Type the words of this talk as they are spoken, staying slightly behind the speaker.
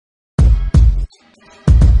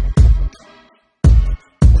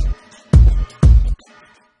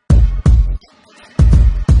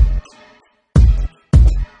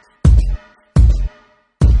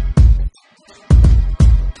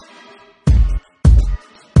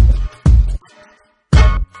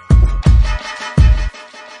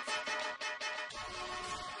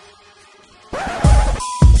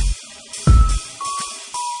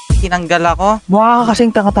tinanggal ako. Mukha ka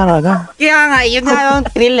kasing tanga talaga. Kaya nga, yun nga yung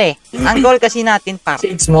thrill eh. Ang goal kasi natin, pare.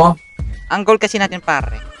 Shades mo? Ang goal kasi natin,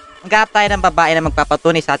 pare. Maghanap tayo ng babae na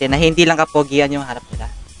magpapatunay sa atin na hindi lang kapogian yung hanap nila.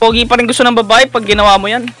 Pogi pa rin gusto ng babae pag ginawa mo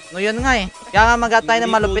yan. No, yun nga eh. Kaya nga maghanap tayo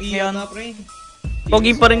ng malupit ngayon.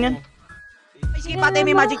 Pogi pa rin yan. Skip ate,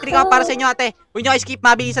 may magic trick ako para sa inyo ate. Huwag nyo skip,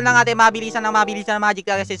 mabilisan lang ate, mabilisan ng magic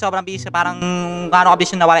trick kasi sobrang bilis, parang gano'ng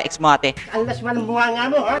kabilis yung nawala ex mo ate. Alas man ang bunga nga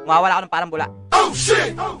mo, ha? Mawawala ako ng parang bula. Oh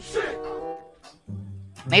shit!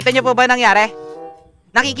 Nakita nyo po ba nangyari?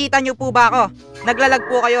 Nakikita nyo po ba ako? Naglalag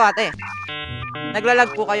po kayo ate. Naglalag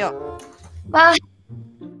po kayo. Ba?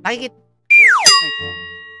 Nakikita.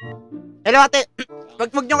 Hello ate.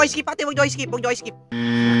 Wag nyo kayo skip ate, wag nyo kayo skip.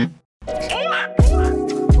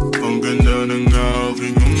 Ang ganda ng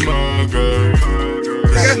aking umaga.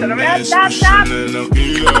 Kasi may espresyon na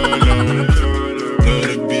nakilala na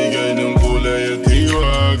nagbigay ng kulay at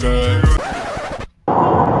hiwaga.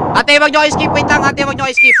 Ate, wag nyo kayo skip. Wait lang ate, wag nyo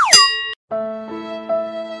kayo skip.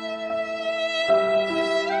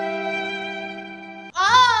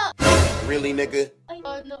 Really, nigga?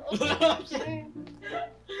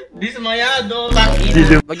 Dismayado.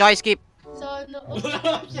 Wag nyo kayo skip.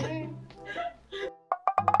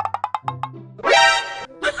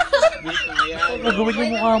 Nagawin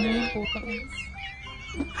yung mukha mo yung puta.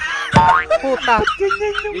 Puta.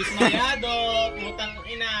 Dismayado. Putang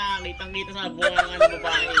ina. Kitang-kita sa bunga ng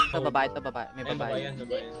babae. Ito babae, ito babae. May babae.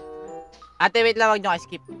 Babae. Ate, wait lang, wag nyo kayo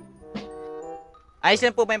skip. Ayos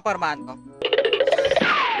lang po ba yung formahan ko?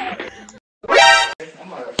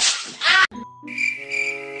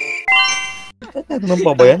 Ano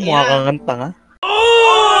ba ba yan? Mukha kang tanga.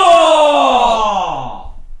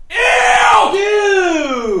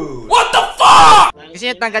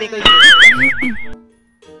 Kasi yung tanggalin ko yung...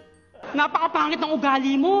 Napakapangit ng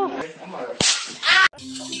ugali mo.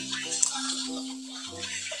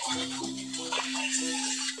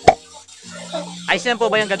 Ayos lang po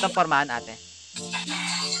ba yung gantong formahan ate?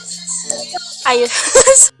 Ayos.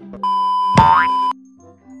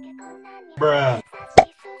 Bruh.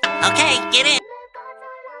 Okay, get it!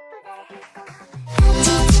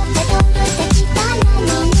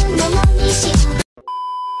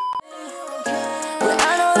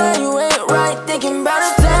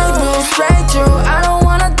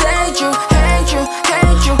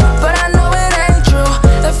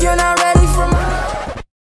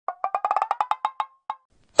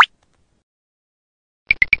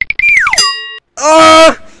 Oh!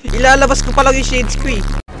 Ilalabas ko pa lang yung shades ko eh.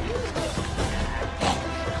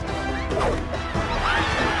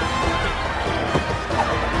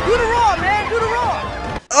 Do the raw, man! Do the raw!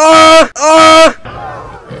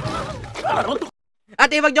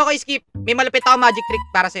 Ate, wag nyo ako skip. May malapit ako magic trick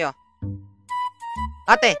para sa'yo.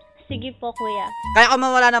 Ate. Sige po, kuya. Kaya ko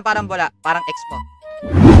mawala ng parang bola. Parang ex mo.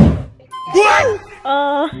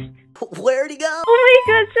 Where'd he go? Oh my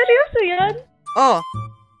God, seryoso yan? Oh.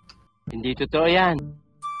 Hindi totoo yan.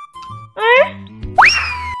 Eh?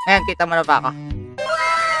 Ayan, kita mo na ba ako?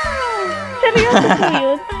 Seryoso po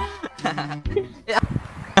yun?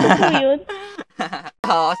 Seryoso yun?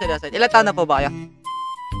 Oo, seryoso. Ilan taon na po ba kayo?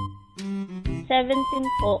 17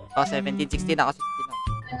 po. Oh, 17, 16 ako, 16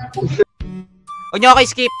 ako. Huwag nyo ako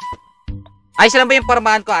skip. Ayos lang ba yung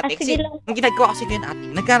formahan ko, ate? Kasi, ang ginagawa kasi ngayon, ate,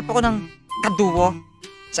 nagkarap ako ng kaduo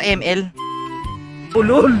sa ML.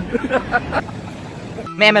 Ulol!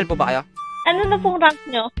 May ML po ba kayo? Ano na pong rank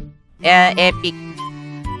nyo? Epic.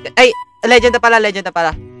 Ay, legend na pala.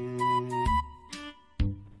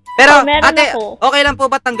 Pero, ate, okay lang po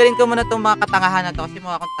ba tanggalin ko muna itong mga katangahan na to? Kasi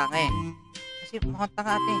mukha akong tanga eh. Kasi mukha akong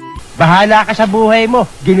tanga, ate. Bahala ka sa buhay mo.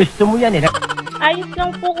 Ginusto mo yan, eh. Ayos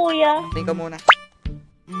lang po, kuya. Tingin ko muna.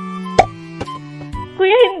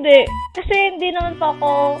 Kuya, hindi. Kasi hindi naman pa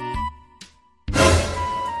ako...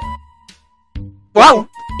 Wow!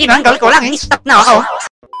 Tinanggal ko lang, stop na ako.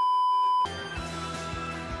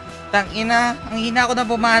 Tangina, ang hina ko na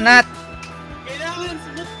bumanat. Kailangan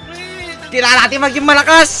sagot, pre. Kailangan natin maging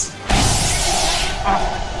malakas.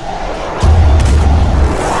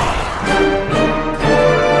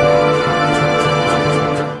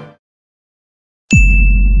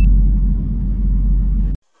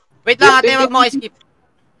 Wait lang ate, wag mo skip.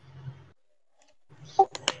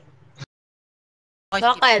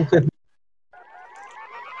 Bakit?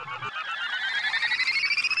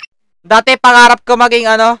 Dati pangarap ko maging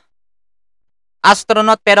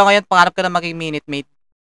astronaut, pero ngayon pangarap ko na maging minute maid.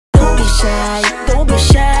 Don't be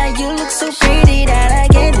shy, you look so pretty that I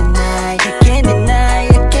can't deny, I can't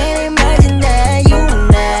imagine that you and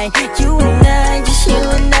I, just you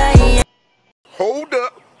and I. Hold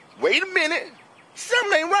up. Wait a minute.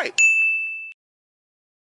 Something ain't right.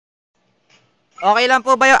 Okay lang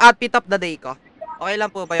po ba yung outfit of the day ko? Okay lang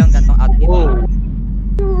po ba yung gantong outfit?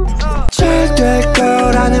 잘될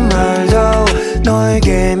거라는 말도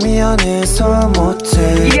너에게 미안해서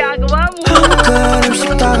못해 한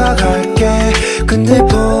걸음씩 다가갈게 근데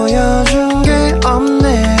보여준 게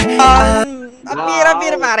없네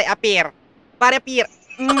Apir, pare, apir. Pare, apir.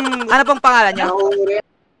 Ano pong pangalan niyo?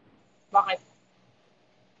 Bakit?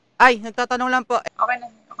 Ay, nagtatanong lang po. Okay na.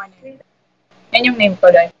 Yan yung name ko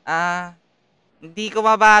doon. Hindi ko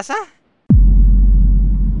mabasa.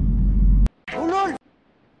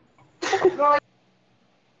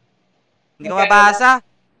 Hindi ko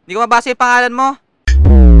mabasa yung pangalan mo.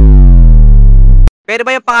 Pwede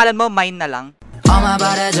ba yung pangalan mo, mine na lang? 엄마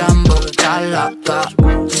발에 전부 잘라가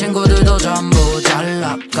친구들도 전부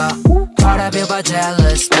잘라가 Part of you but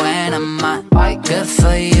jealous when I'm mine Good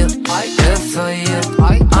for you, good for you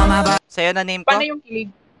엄마 발 Sa'yo na name ko? Paano yung kilig?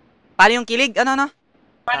 Paano yung kilig? Ano?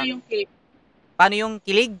 Paano yung kilig? Paano yung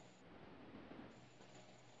kilig?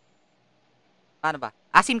 Paano ba?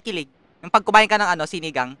 Asim kilig. Yung pag kumain ka ng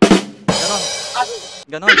sinigang.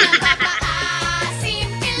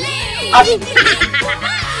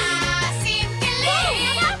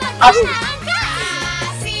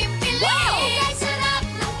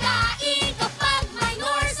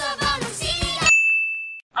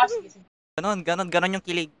 Ganon. Ganon. Ganon yung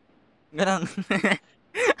kilig. Ganon.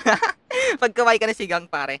 Pag kumain ka ng sigang,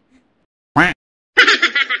 pare.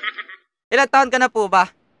 Ilang taon ka na po ba?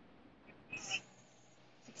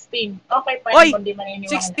 16. Okay, pwede Oy! kung di maniniwala.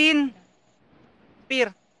 16!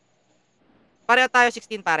 Peer. Pareho tayo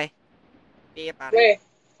 16, pare. Peer, pare. Okay.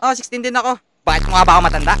 Oh, 16 din ako. Bakit mo nga ba ako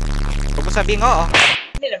matanda? Huwag mo sabihin ko, oh.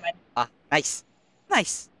 Hindi naman. Nice.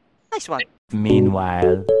 Nice. Nice one.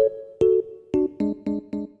 Meanwhile.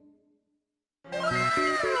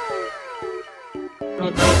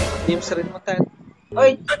 James rin mo tayo.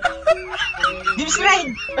 Oy! James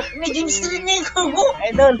Ride! May James Ride na yung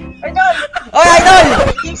Idol! Oh, idol!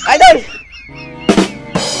 Idol!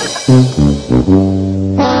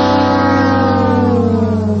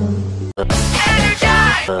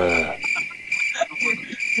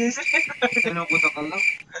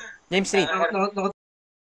 James Reid.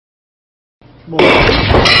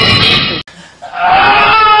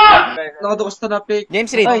 Nakadukas na pick.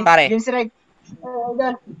 James Reid, pare. James Ride.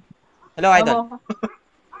 Idol. Hello, idol.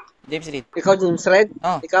 James Reid. Ikaw, James Red?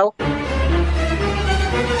 Oh. Ikaw?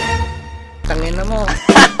 Tangin na mo.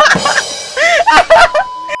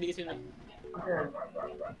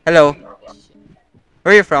 Hello.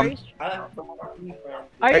 Where are you from?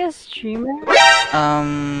 Are you a streamer?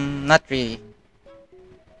 Not really.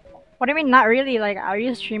 What do you mean not really? Like, are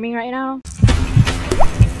you streaming right now?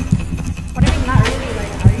 What do you mean not really?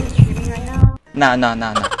 Like, are you streaming right now? No.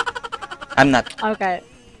 I'm not. Okay.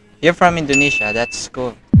 You're from Indonesia. That's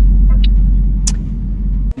cool.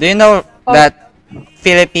 Do you know that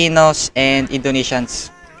Filipinos and Indonesians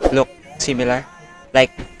look similar? Like,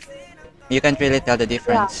 you can't really tell the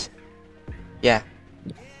difference. Yeah.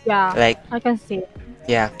 Yeah. Like, I can see.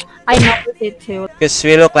 yeah. I noticed it too. Because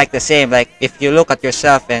we look like the same. Like, if you look at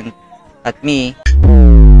yourself and at me,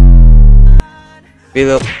 we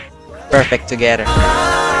look perfect together.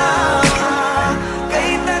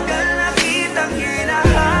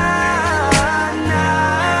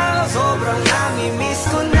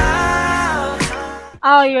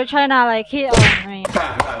 Oh, you're trying to like hit on me.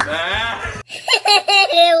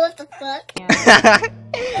 What the fuck?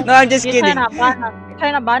 No, I'm just You're kidding.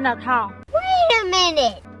 trying to ban us, how? Wait a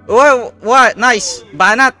minute. What? Nice.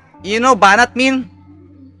 Banat. You know banat mean?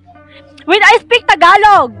 Wait, I speak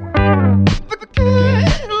Tagalog!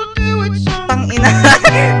 Tangina.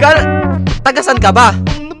 Tagasan ka ba?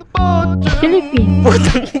 Philippines.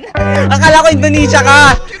 Putang ina. Akala ko Indonesia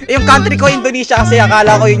ka. Yung country ko Indonesia kasi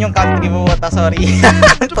akala ko yun yung country mo. Sorry.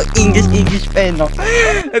 Nagpa-English pa eh, no?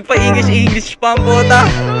 Nagpa-English pa ang puta.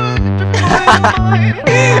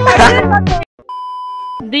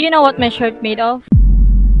 Do you know what my shirt made of?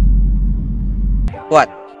 What?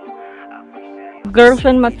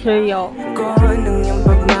 Girlfriend material.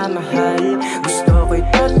 Gusto ko'y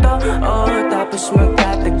totoo tapos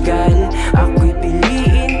magtatagal Ako'y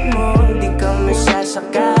piliin mo, di ka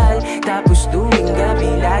masasakal Tapos tuwing gabi,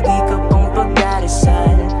 lagi ka pang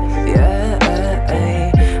pagdarasal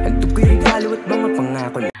Ando ko'y regalo at mga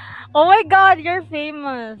pangako na Oh my god, you're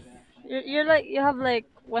famous. You're like, you have like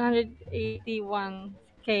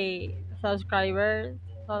 181k subscribers.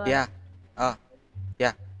 So Yeah.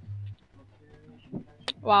 Yeah.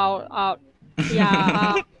 Wow.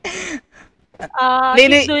 Yeah.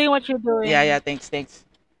 Lili- Keep doing what you're doing. Yeah, thanks.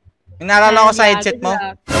 Minarala ko sa Yeah, headset good mo.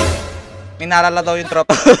 luck. Minarala daw yung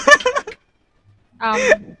tropa.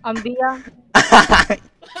 Ambia.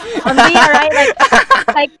 Ambia, right?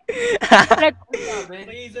 Like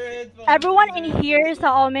everyone in here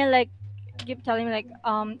saw me like keep telling me like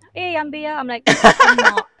hey Ambia. I'm like I'm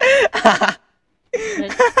not.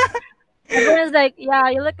 Like, everyone's like,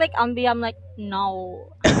 yeah, you look like Ambia. I'm like, no.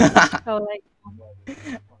 So like.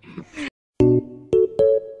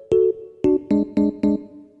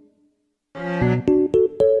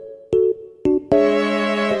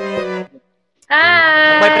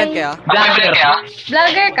 Hi! Boyfriend kayo?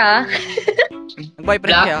 Vlogger ka?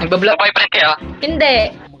 Boyfriend kayo? Boyfriend kayo?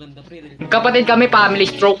 Hindi. Kapatid kami, family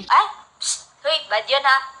stroke. Ay! Wait, bad yun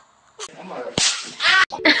ha?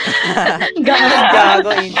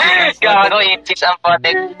 Gago, inchis ang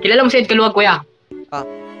potek. Kilala mo si Ed Kaluwag, kuya?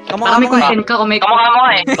 Kamukha mo nga eh. Kamukha mo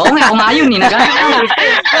nga eh. Oo nga, kumayon eh. Nagano.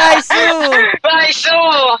 Raisu!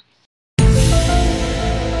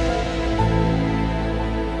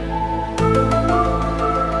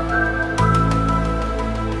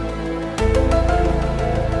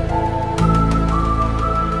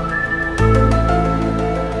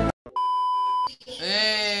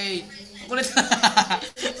 Hey! Kulit.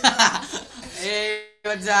 Hey,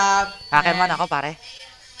 what's up? Hakerman ako, pare.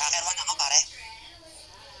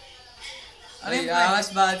 Ano yung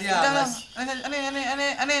awas, buddy? Awas.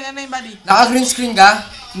 Ano yung buddy? Naka-green screen ka?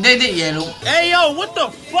 Hindi, yellow. Hey yo, what the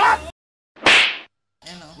fuck?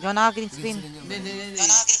 Hindi ako naka-green screen. Hindi.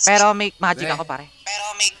 Pero make magic ako, pare.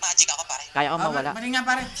 Kaya ko mawala. Mali nga,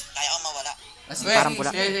 pare. Parang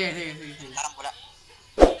bula. Sige.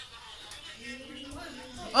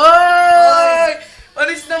 Oy!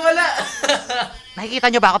 Alis na wala. Nakikita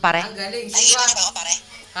nyo ba ako, pare? Ang galing.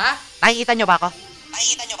 Ha? Nakikita nyo ba ako?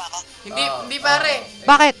 Hindi pare.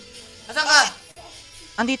 Bakit? Asan ka?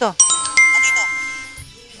 Andito.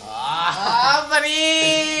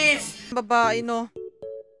 Paris! Babae, no?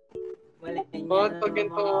 Bakit pag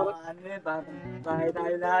ganito?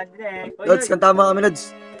 Lods, kanta mo kami,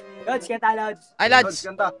 Lods. Ay, Lods.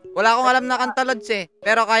 Wala akong alam na kanta, Lods eh.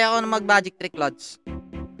 Pero kaya ko na mag-magic trick, Lods.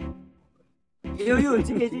 Yun.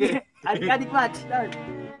 Sige. Adik match, Lods.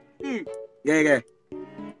 Sige.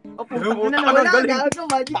 Oh, putang ina na wala. Gago,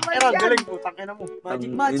 magic match yan. Galing, putang ina mo. Magic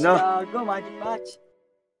match, gago, magic match.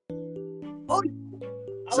 Oy!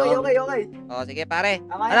 Okay. O, sige, pare.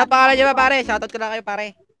 Ano pangalan nyo ba, pare? Shoutout ko lang kayo,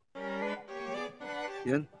 pare.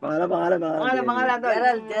 Yun, pangalan.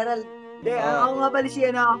 Gerald. Hindi, ako nga pala si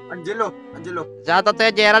Angelo. Shoutout to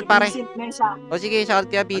Gerald, pare. Vincent Mesa. O sige, shoutout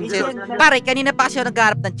kaya Vincent. Pare, kanina pa kasi ako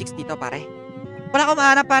nagharap ng chicks dito, pare. Wala akong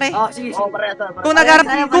mahanap, pare. Sige. Kung nagharap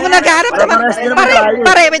naman,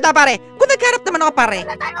 pare, wait na, pare. Kung nagharap naman ako, pare.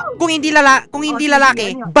 Kung hindi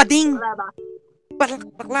lalaki, bading.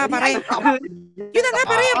 Bakla, pare. Yun na nga,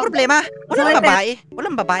 pare, ang problema.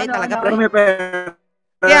 Walang babae talaga, pare.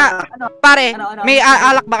 Kaya, pare, may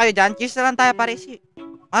alak ba kayo dyan? Cheers na lang tayo, pare.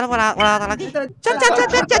 Wala talaga.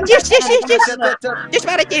 Cheers. Cheers,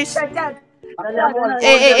 pare, cheers.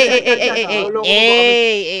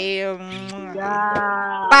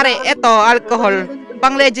 Pare, eto, alcohol.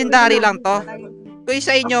 Pang legendary lang to. Kung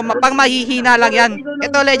sa inyo, pang mahihina lang yan.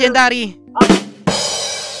 Ito, legendary.